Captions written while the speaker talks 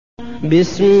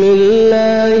بسم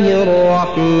الله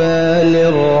الرحمن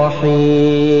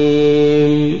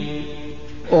الرحيم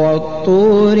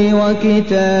والطور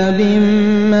وكتاب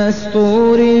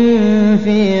مسطور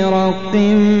في رق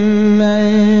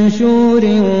منشور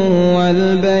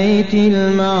والبيت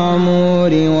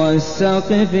المعمور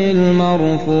والسقف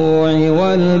المرفوع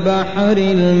والبحر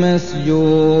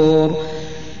المسجور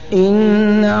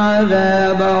إن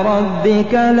عذاب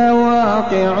ربك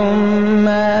لواقع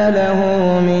ما له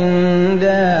من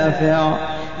دافع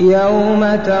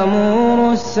يوم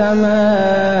تمور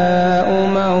السماء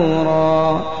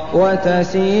مورا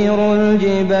وتسير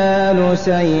الجبال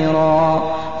سيرا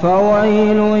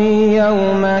فويل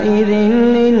يومئذ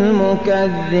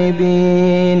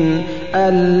للمكذبين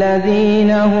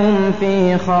الذين هم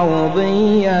في خوض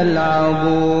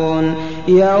يلعبون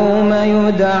يوم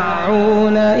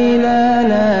يدعون إلى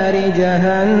نار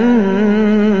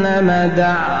جهنم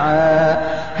دعا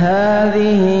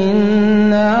هذه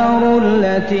النار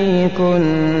التي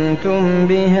كنتم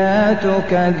بها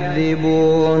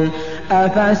تكذبون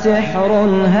أفسحر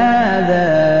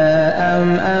هذا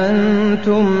أم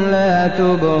أنتم لا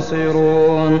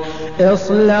تبصرون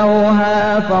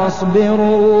اصلوها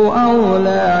فاصبروا أو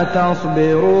لا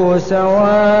تصبروا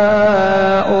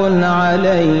سواء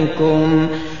عليكم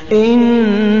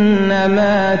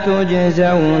إنما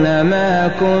تجزون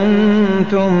ما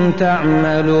كنتم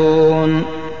تعملون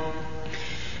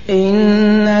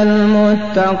إن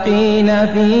المتقين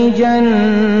في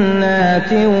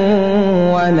جنات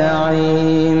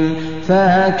ونعيم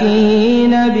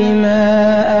فاكهين بما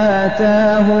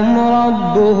آتاهم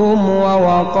ربهم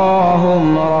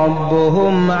ووقاهم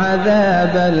ربهم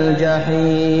عذاب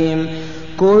الجحيم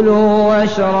كلوا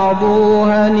واشربوا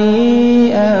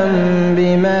هنيئا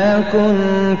بما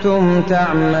كنتم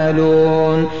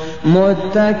تعملون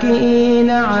متكئين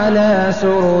على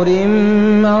سرر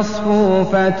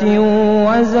مصفوفة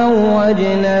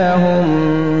وزوجناهم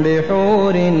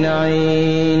بحور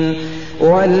عين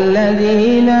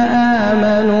والذين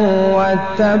آمنوا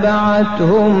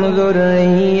واتبعتهم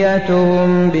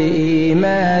ذريتهم بإيمان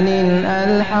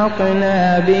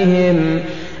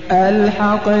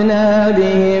ألحقنا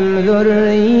بهم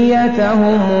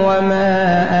ذريتهم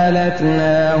وما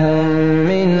ألتناهم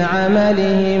من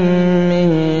عملهم من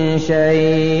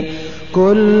شيء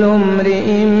كل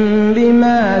امرئ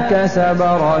بما كسب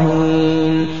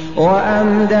رهين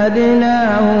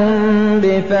وأمددناهم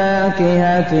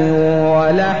بفاكهة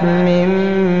ولحم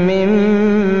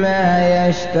مما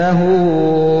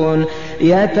يشتهون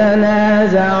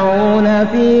يتنازعون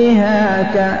فيها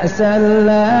كأسا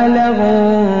لا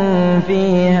لغو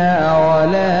فيها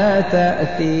ولا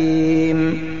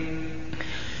تأثيم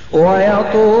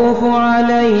ويطوف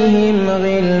عليهم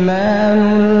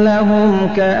غلمان لهم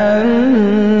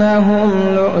كأنهم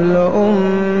لؤلؤ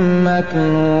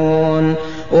مكنون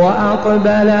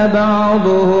وأقبل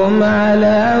بعضهم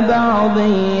على بعض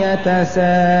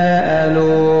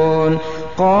يتساءلون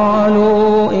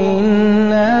قالوا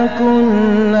إنا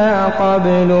كنا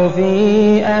قبل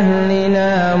في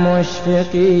أهلنا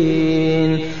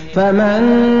مشفقين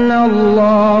فمن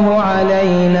الله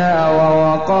علينا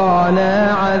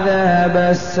ووقانا عذاب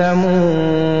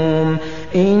السموم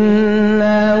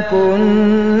إنا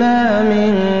كنا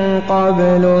من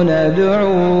قبل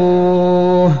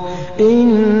ندعوه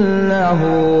إنه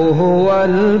هو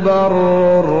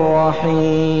البر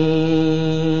الرحيم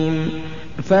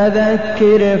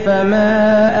فذكر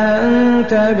فما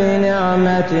أنت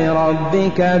بنعمة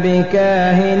ربك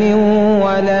بكاهن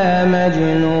ولا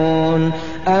مجنون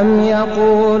أم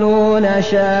يقولون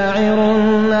شاعر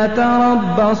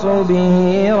نتربص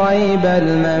به ريب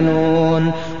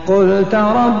المنون قل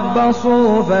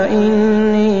تربصوا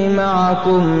فإني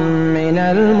معكم من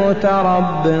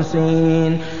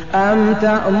المتربصين أم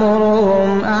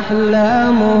تأمرهم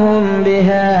أحلامهم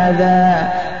بهذا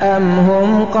أم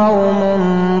هم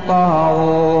قوم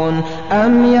طاغون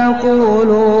أم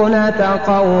يقولون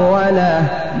تقوله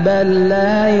بل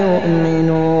لا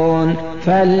يؤمنون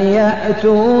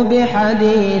فليأتوا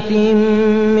بحديث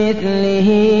مثله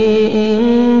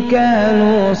إن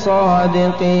كانوا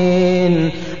صادقين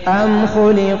أم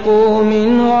خلقوا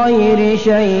من غير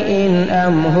شيء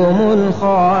أم هم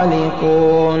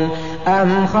الخالقون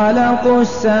أم خلقوا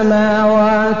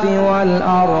السماوات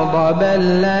والأرض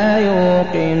بل لا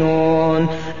يوقنون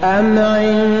أم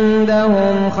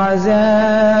عندهم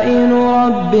خزائن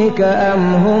ربك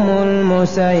أم هم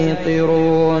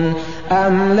المسيطرون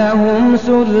أم لهم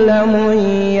سلم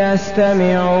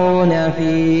يستمعون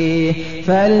فيه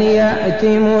فليأت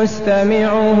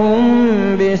مستمعهم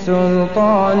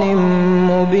بسلطان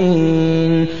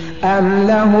مبين أم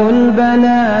له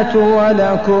البنات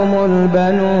ولكم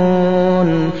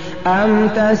البنون أم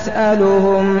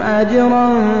تسألهم أجرا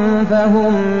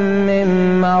فهم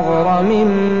من مغرم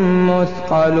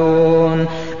مثقلون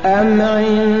أم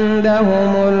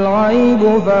عندهم الغيب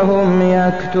فهم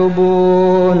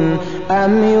يكتبون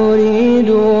أم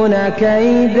يريدون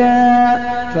كيدا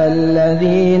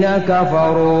فالذين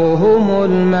كفروا هم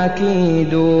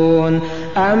المكيدون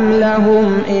أم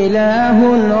لهم إله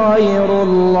غير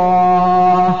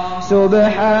الله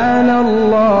سبحان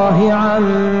الله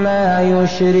عما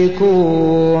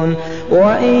يشركون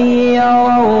وإن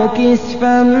يروا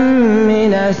كسفا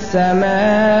من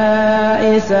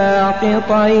السماء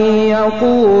ساقطا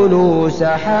يقولوا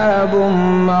سحاب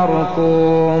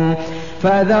مركوم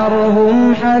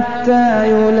فذرهم حتى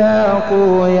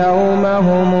يلاقوا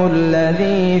يومهم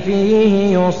الذي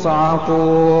فيه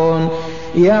يصعقون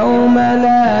يوم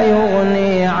لا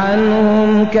يغني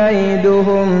عنهم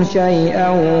كيدهم شيئا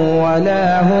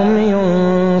ولا هم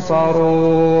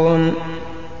ينصرون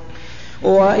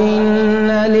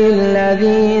وإن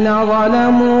للذين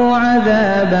ظلموا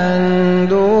عذابا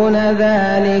دون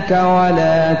ذلك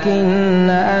ولكن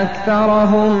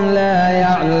أكثرهم لا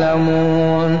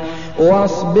يعلمون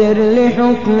واصبر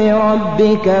لحكم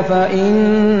ربك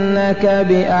فإنك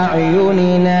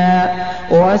بأعيننا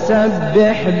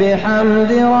وسبح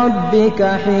بحمد ربك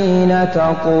حين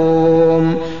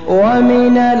تقوم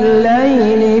ومن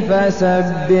الليل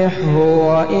فسبحه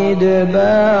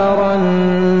وإدبار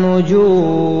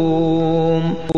النجوم